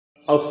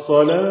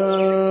الصلاة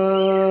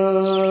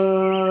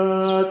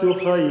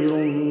خير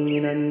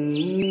من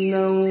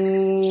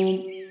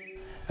النوم.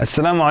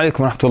 Assalamu alaikum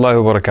wa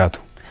rahmatullahi wa barakatuh.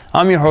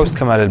 I'm your host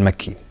Kamal Al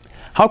Makki.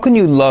 How can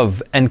you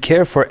love and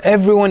care for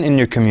everyone in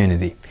your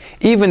community?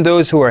 Even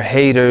those who are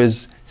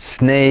haters,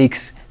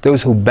 snakes,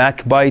 those who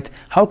backbite,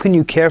 how can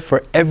you care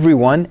for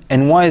everyone,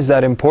 and why is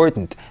that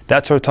important?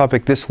 That's our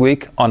topic this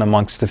week on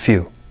Amongst the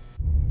Few.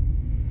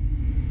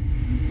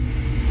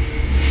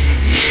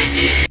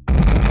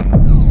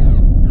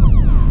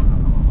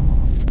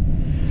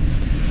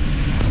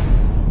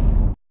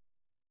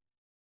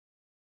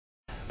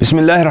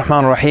 Bismillahir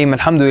Rahmanir Rahim.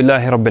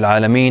 Alhamdulillahi Rabbil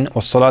Alameen.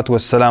 Wassalatu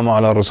wassalamu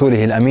ala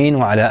Rasulih al-Ameen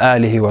wa ala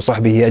alihi wa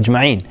sahbihi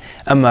ajma'een.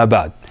 Amma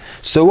ba'd.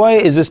 So why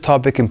is this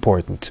topic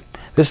important?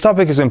 This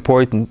topic is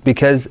important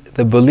because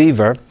the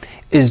believer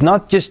is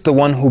not just the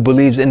one who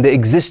believes in the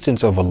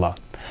existence of Allah,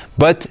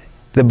 but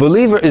the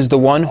believer is the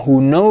one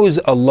who knows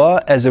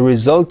Allah as a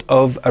result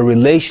of a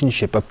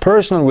relationship, a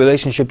personal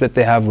relationship that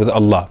they have with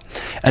Allah.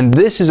 And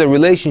this is a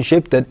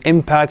relationship that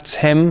impacts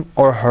him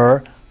or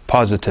her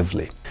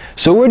positively.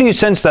 So where do you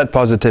sense that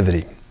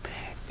positivity?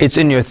 It's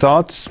in your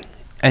thoughts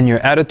and your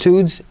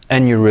attitudes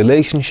and your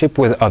relationship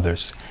with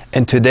others.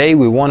 And today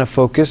we want to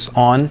focus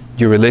on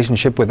your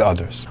relationship with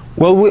others.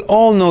 Well, we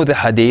all know the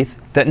hadith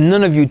that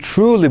none of you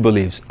truly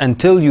believes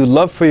until you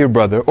love for your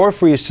brother or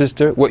for your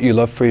sister what you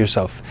love for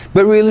yourself.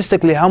 But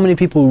realistically, how many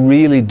people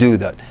really do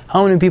that?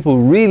 How many people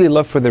really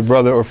love for their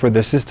brother or for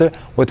their sister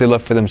what they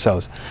love for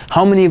themselves?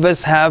 How many of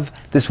us have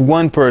this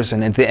one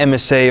person at the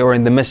MSA or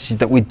in the masjid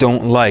that we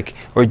don't like,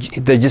 or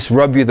they just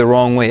rub you the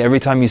wrong way? Every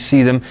time you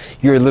see them,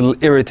 you're a little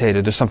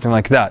irritated or something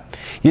like that.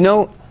 You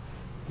know,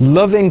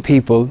 loving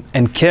people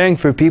and caring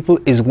for people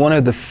is one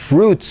of the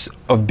fruits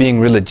of being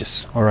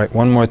religious. All right,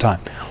 one more time.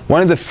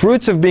 One of the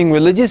fruits of being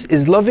religious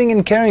is loving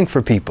and caring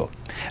for people.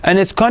 And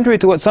it's contrary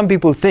to what some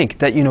people think,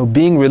 that, you know,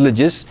 being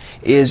religious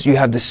is you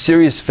have this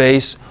serious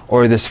face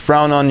or this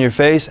frown on your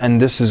face, and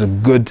this is a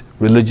good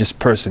religious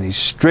person. He's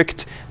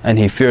strict and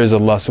he fears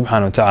Allah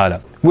subhanahu wa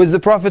ta'ala. Was the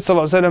Prophet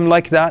ﷺ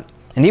like that?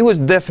 And he was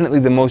definitely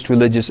the most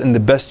religious and the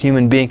best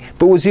human being.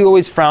 But was he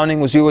always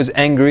frowning? Was he always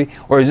angry?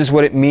 Or is this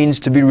what it means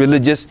to be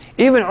religious?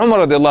 Even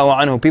Umar radiallahu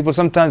anhu, people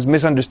sometimes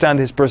misunderstand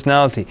his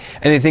personality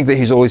and they think that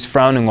he's always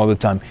frowning all the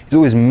time. He's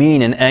always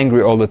mean and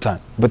angry all the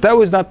time. But that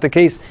was not the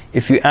case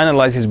if you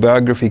analyze his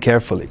biography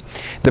carefully.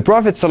 The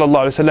Prophet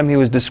ﷺ, he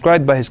was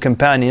described by his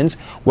companions,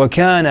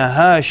 وَكَانَ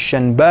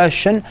هَاشًا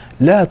بَاشًا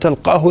لَا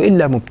تَلْقَاهُ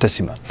إِلَّا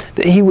مُبْتَسِمًا.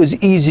 That he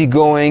was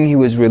easygoing, he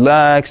was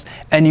relaxed,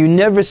 and you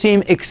never see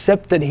him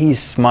except that he's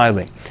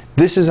smiling.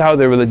 This is how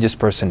the religious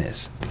person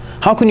is.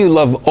 How can you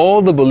love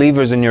all the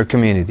believers in your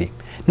community,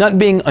 not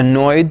being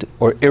annoyed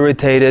or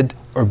irritated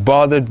or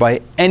bothered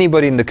by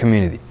anybody in the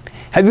community?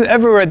 Have you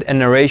ever read a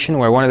narration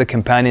where one of the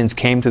companions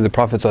came to the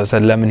Prophet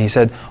ﷺ and he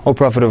said, "O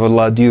Prophet of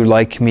Allah, do you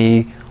like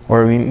me?"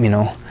 Or, you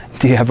know,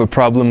 "Do you have a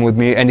problem with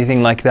me?"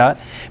 Anything like that.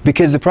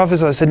 Because the Prophet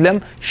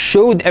ﷺ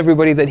showed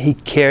everybody that he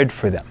cared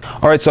for them.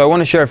 Alright, so I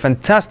want to share a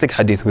fantastic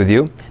hadith with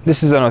you.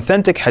 This is an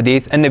authentic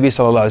hadith. And Nabi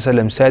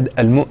ﷺ said,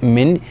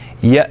 "Al-mu'min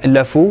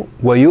ya'lafu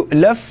wa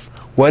yu'laf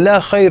wa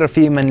la khayra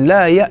fi man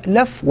la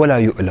ya'laf wa la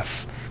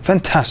yu'laf."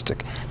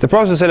 Fantastic. The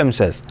Prophet ﷺ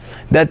says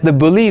that the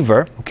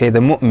believer, okay, the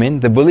mu'min,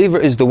 the believer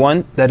is the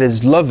one that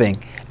is loving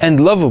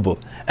and lovable.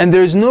 And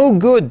there is no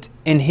good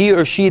in he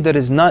or she that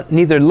is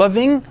neither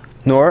loving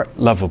nor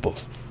lovable.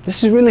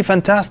 This is really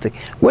fantastic.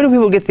 Where do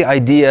people get the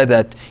idea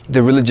that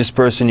the religious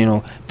person, you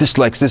know,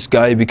 dislikes this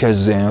guy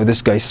because, you know,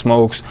 this guy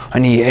smokes,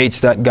 and he hates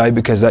that guy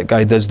because that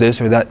guy does this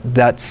or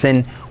that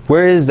sin?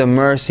 Where is the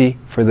mercy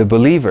for the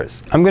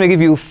believers? I'm going to give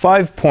you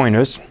 5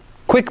 pointers,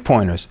 quick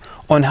pointers,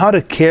 on how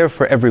to care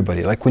for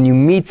everybody. Like when you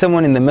meet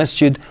someone in the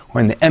masjid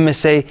or in the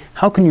MSA,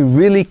 how can you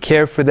really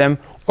care for them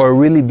or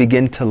really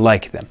begin to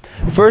like them?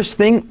 First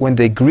thing, when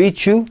they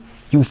greet you,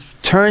 you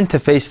turn to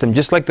face them,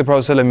 just like the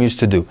Prophet ﷺ used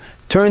to do.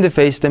 Turn to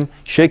face them,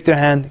 shake their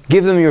hand,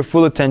 give them your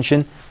full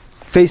attention,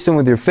 face them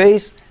with your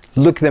face,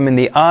 look them in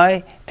the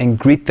eye, and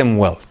greet them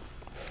well.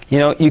 You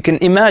know, you can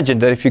imagine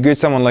that if you greet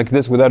someone like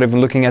this without even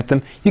looking at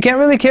them, you can't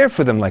really care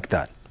for them like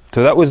that.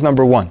 So that was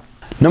number 1.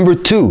 Number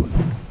 2,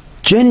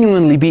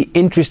 genuinely be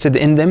interested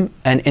in them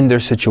and in their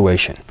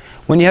situation.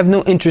 When you have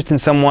no interest in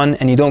someone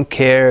and you don't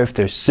care if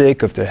they're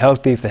sick, if they're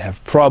healthy, if they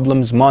have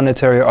problems,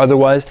 monetary or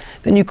otherwise,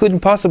 then you couldn't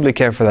possibly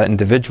care for that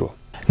individual.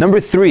 Number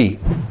 3,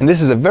 and this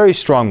is a very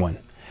strong one,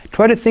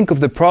 try to think of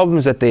the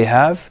problems that they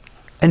have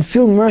and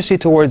feel mercy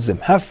towards them.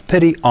 Have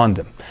pity on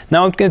them.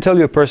 Now I'm going to tell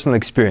you a personal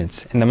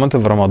experience. In the month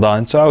of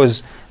Ramadan, so I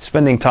was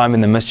spending time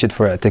in the masjid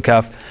for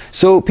i'tikaf,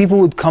 so people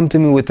would come to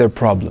me with their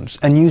problems,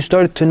 and you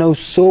started to know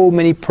so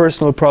many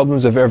personal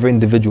problems of every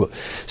individual.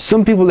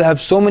 Some people that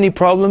have so many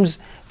problems,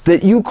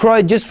 that you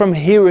cried just from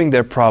hearing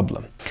their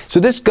problem.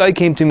 So this guy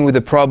came to me with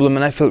a problem,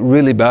 and I felt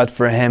really bad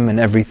for him and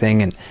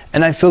everything,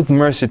 and I felt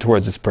mercy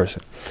towards this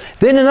person.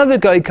 Then another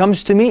guy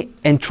comes to me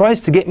and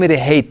tries to get me to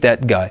hate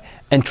that guy,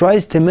 and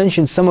tries to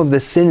mention some of the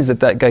sins that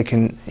that guy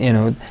can,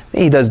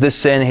 he does this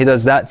sin, he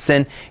does that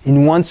sin,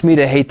 and wants me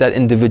to hate that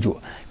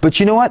individual. But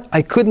you know what?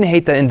 I couldn't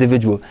hate that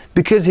individual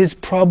because his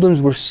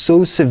problems were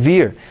so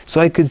severe, so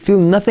I could feel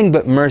nothing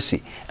but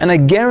mercy. And I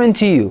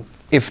guarantee you,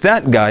 if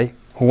that guy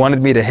who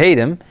wanted me to hate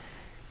him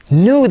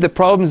knew the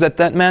problems that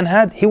that man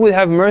had, he would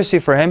have mercy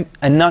for him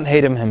and not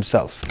hate him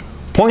himself.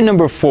 Point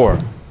number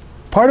 4.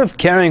 Part of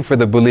caring for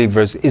the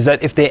believers is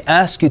that if they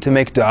ask you to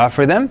make dua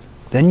for them,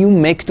 then you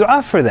make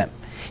dua for them.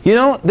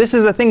 This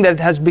is a thing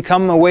that has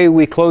become a way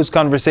we close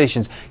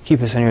conversations.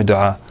 Keep us in your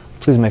dua.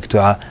 Please make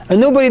dua. And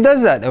nobody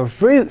does that, or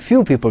very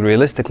few people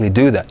realistically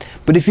do that.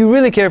 But if you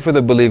really care for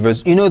the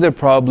believers, you know their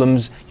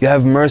problems, you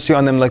have mercy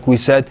on them like we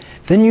said,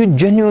 then you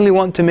genuinely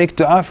want to make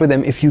dua for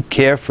them if you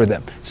care for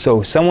them.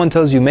 So someone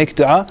tells you make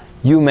dua,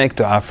 you make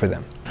dua for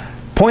them.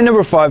 Point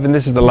number 5, and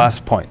this is the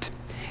last point.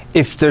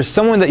 If there's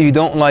someone that you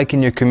don't like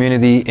in your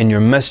community, in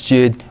your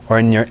masjid, or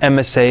in your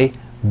MSA,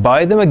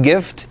 buy them a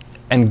gift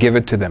and give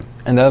it to them.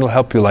 And that'll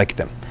help you like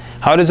them.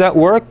 How does that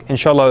work?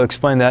 Inshallah, I'll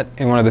explain that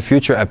in one of the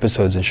future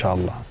episodes,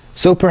 inshallah.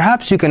 So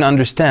perhaps you can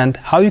understand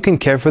how you can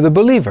care for the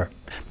believer.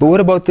 But what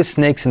about the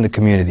snakes in the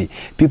community?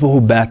 People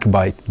who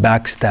backbite,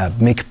 backstab,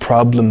 make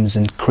problems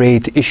and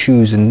create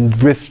issues and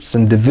rifts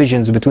and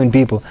divisions between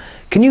people.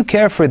 Can you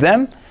care for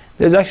them?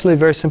 There's actually a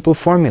very simple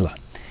formula.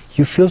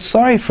 You feel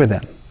sorry for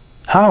them.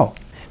 How?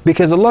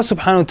 Because Allah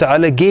subhanahu wa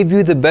ta'ala gave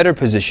you the better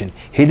position.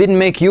 He didn't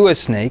make you a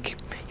snake.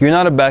 You're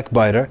not a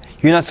backbiter.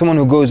 You're not someone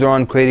who goes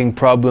around creating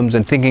problems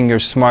and thinking you're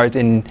smart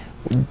in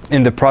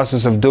the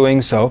process of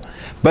doing so.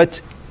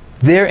 But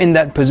they're in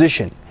that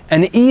position.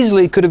 And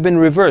easily it could have been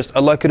reversed.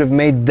 Allah could have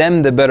made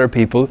them the better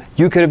people.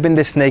 You could have been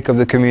the snake of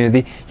the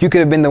community. You could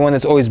have been the one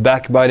that's always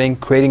backbiting,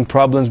 creating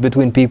problems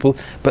between people.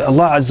 But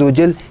Allah Azza wa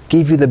Jal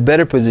gave you the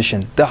better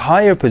position, the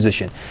higher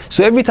position.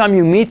 So every time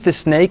you meet the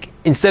snake,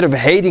 instead of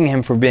hating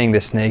him for being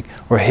the snake,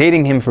 or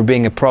hating him for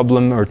being a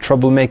problem or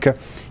troublemaker,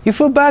 you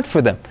feel bad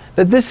for them.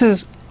 That this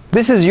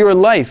is your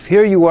life.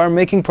 Here you are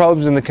making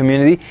problems in the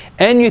community,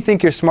 and you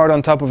think you're smart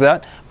on top of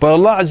that, but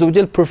Allah Azza wa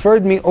Jal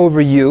preferred me over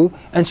you,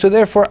 and so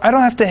therefore I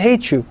don't have to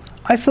hate you.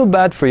 I feel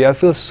bad for you, I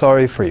feel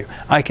sorry for you.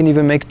 I can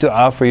even make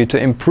dua for you to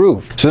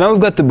improve. So now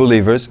we've got the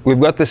believers, we've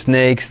got the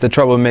snakes, the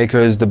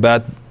troublemakers,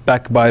 the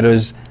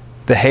backbiters,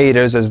 the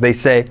haters, as they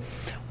say.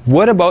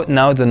 What about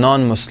now the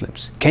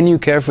non-Muslims? Can you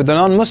care for the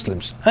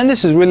non-Muslims? And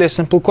this is really a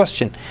simple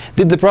question.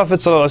 Did the Prophet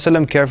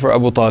ﷺ care for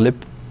Abu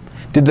Talib?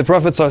 Did the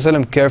Prophet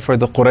ﷺ care for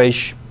the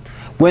Quraysh?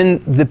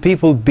 When the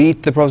people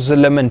beat the Prophet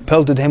ﷺ and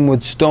pelted him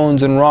with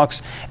stones and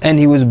rocks, and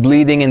he was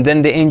bleeding, and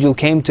then the angel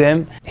came to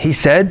him, he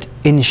said,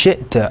 "In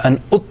shi'ta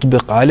an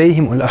utbiq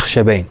alayhim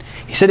al-akhshabayn."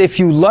 He said, if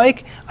you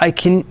like, I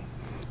can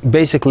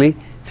basically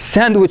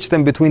sandwich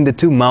them between the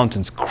two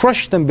mountains,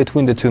 crush them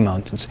between the two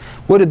mountains.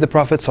 What did the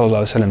Prophet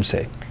ﷺ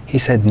say? He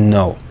said,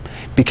 no,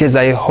 because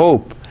I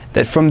hope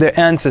that from their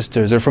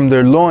ancestors or from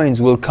their loins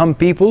will come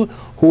people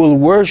who will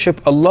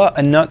worship Allah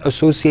and not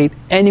associate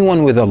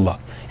anyone with Allah.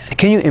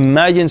 Can you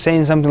imagine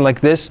saying something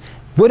like this?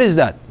 What is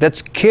that?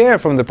 That's care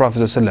from the Prophet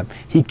ﷺ.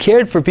 He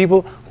cared for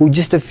people who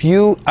just a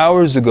few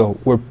hours ago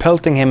were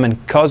pelting him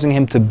and causing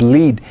him to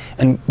bleed.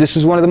 And this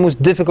was one of the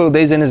most difficult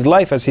days in his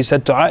life, as he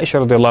said to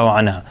Aisha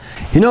radiallahu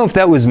anha. If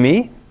that was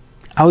me,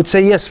 I would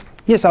say, yes,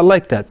 I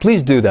like that.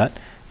 Please do that.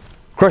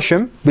 Crush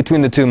him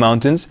between the two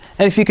mountains.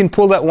 And if you can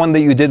pull that one that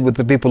you did with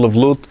the people of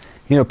Lut,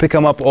 pick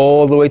them up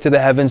all the way to the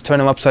heavens, turn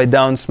them upside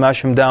down,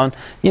 smash them down,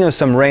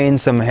 some rain,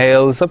 some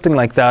hail, something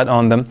like that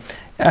on them.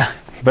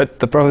 But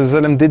the Prophet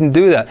ﷺ didn't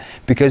do that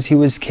because he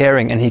was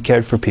caring and he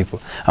cared for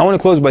people. I want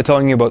to close by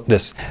telling you about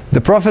this.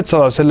 The Prophet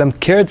ﷺ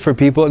cared for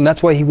people, and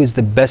that's why he was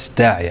the best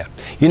da'iyah.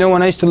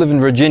 When I used to live in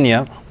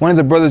Virginia, one of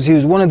the brothers, he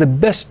was one of the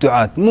best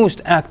du'at, most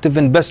active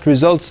and best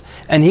results,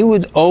 and he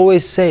would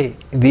always say,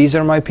 these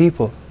are my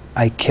people.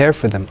 I care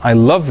for them. I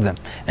love them.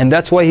 And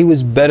that's why he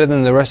was better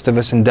than the rest of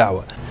us in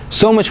da'wah.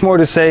 So much more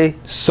to say,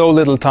 so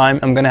little time,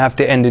 I'm going to have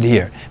to end it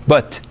here.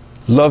 But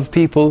love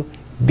people,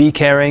 be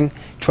caring,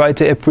 try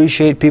to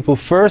appreciate people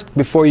first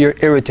before you're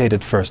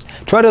irritated first.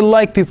 Try to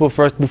like people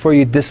first before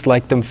you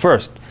dislike them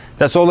first.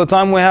 That's all the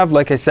time we have.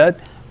 Like I said,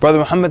 Brother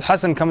Muhammad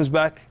Hassan comes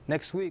back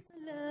next week.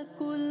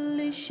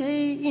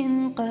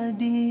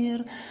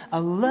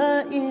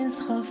 Allah is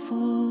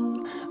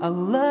Ghafoor,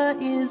 Allah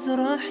is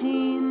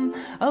Rahim,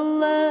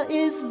 Allah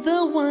is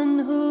the one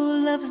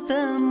who loves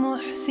the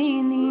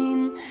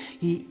Muhsinin.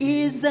 He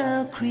is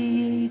our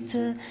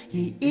creator,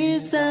 He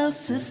is our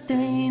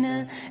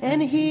sustainer,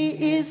 and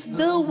He is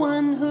the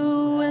one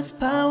who has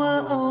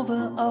power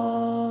over all.